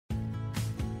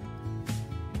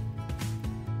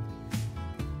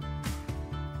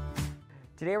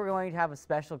Today we're going to have a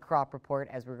special crop report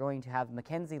as we're going to have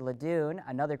Mackenzie Ledoux,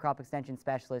 another crop extension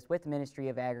specialist with the Ministry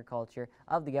of Agriculture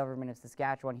of the Government of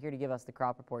Saskatchewan, here to give us the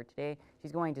crop report today.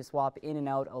 She's going to swap in and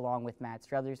out along with Matt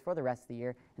Struthers for the rest of the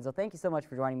year. And so thank you so much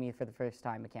for joining me for the first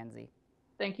time, Mackenzie.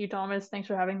 Thank you, Thomas. Thanks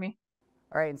for having me.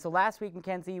 All right, and so last week,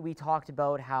 Mackenzie, we talked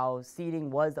about how seeding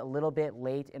was a little bit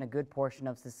late in a good portion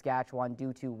of Saskatchewan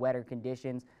due to wetter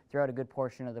conditions throughout a good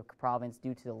portion of the province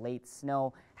due to the late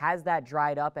snow. Has that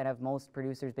dried up, and have most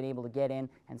producers been able to get in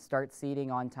and start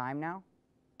seeding on time now?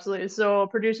 Absolutely. So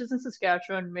producers in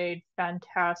Saskatchewan made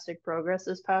fantastic progress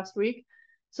this past week.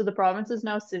 So the province is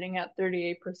now sitting at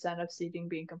 38% of seeding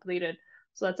being completed.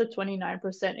 So that's a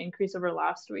 29% increase over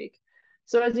last week.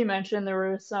 So as you mentioned, there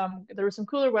was some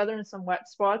cooler weather and some wet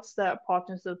spots that popped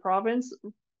into the province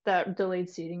that delayed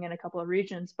seeding in a couple of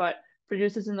regions, but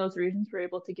producers in those regions were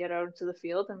able to get out into the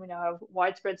field, and we now have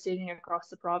widespread seeding across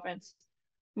the province.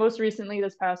 Most recently,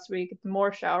 this past week,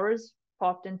 more showers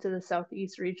popped into the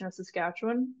southeast region of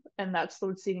Saskatchewan, and that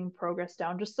slowed seeding progress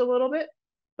down just a little bit.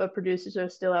 But producers are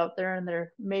still out there and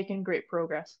they're making great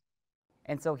progress.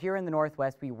 And so here in the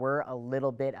Northwest, we were a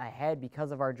little bit ahead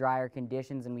because of our drier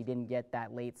conditions, and we didn't get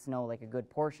that late snow like a good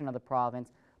portion of the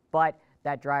province. But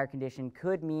that drier condition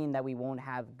could mean that we won't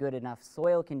have good enough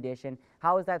soil condition.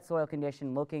 How is that soil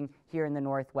condition looking here in the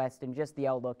Northwest, and just the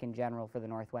outlook in general for the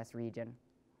Northwest region?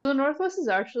 The Northwest is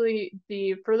actually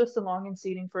the furthest along in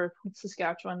seeding for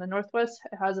Saskatchewan. The Northwest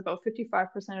has about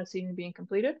 55% of seeding being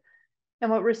completed. And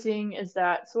what we're seeing is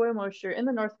that soil moisture in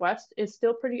the Northwest is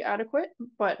still pretty adequate,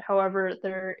 but however,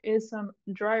 there is some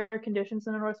drier conditions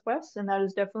in the Northwest, and that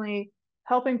is definitely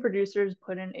helping producers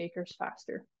put in acres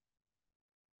faster.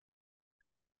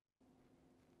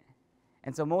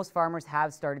 And so most farmers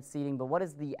have started seeding, but what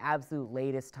is the absolute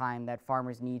latest time that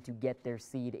farmers need to get their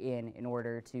seed in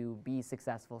order to be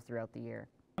successful throughout the year?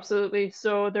 Absolutely.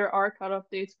 So there are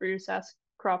cutoff dates for your SAS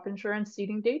crop insurance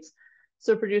seeding dates.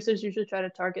 So producers usually try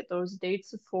to target those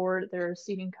dates for their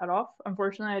seeding cutoff.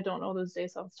 Unfortunately, I don't know those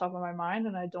dates off the top of my mind,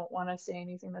 and I don't want to say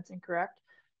anything that's incorrect.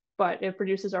 But if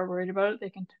producers are worried about it, they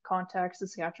can contact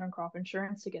Saskatchewan Crop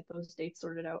Insurance to get those dates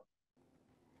sorted out.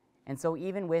 And so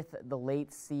even with the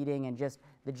late seeding and just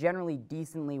the generally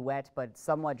decently wet but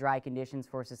somewhat dry conditions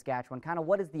for Saskatchewan, kind of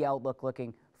what is the outlook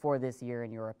looking for this year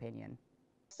in your opinion?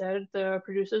 Said the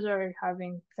producers are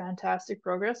having fantastic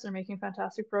progress. They're making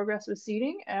fantastic progress with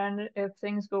seeding, and if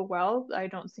things go well, I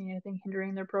don't see anything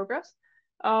hindering their progress.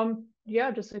 Yeah,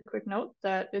 just a quick note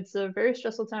that it's a very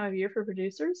stressful time of year for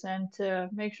producers, and to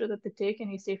make sure that they take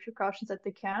any safety precautions that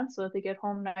they can so that they get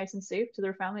home nice and safe to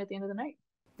their family at the end of the night.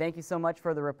 Thank you so much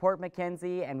for the report,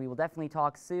 Mackenzie, and we will definitely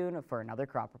talk soon for another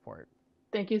crop report.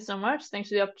 Thank you so much. Thanks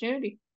for the opportunity.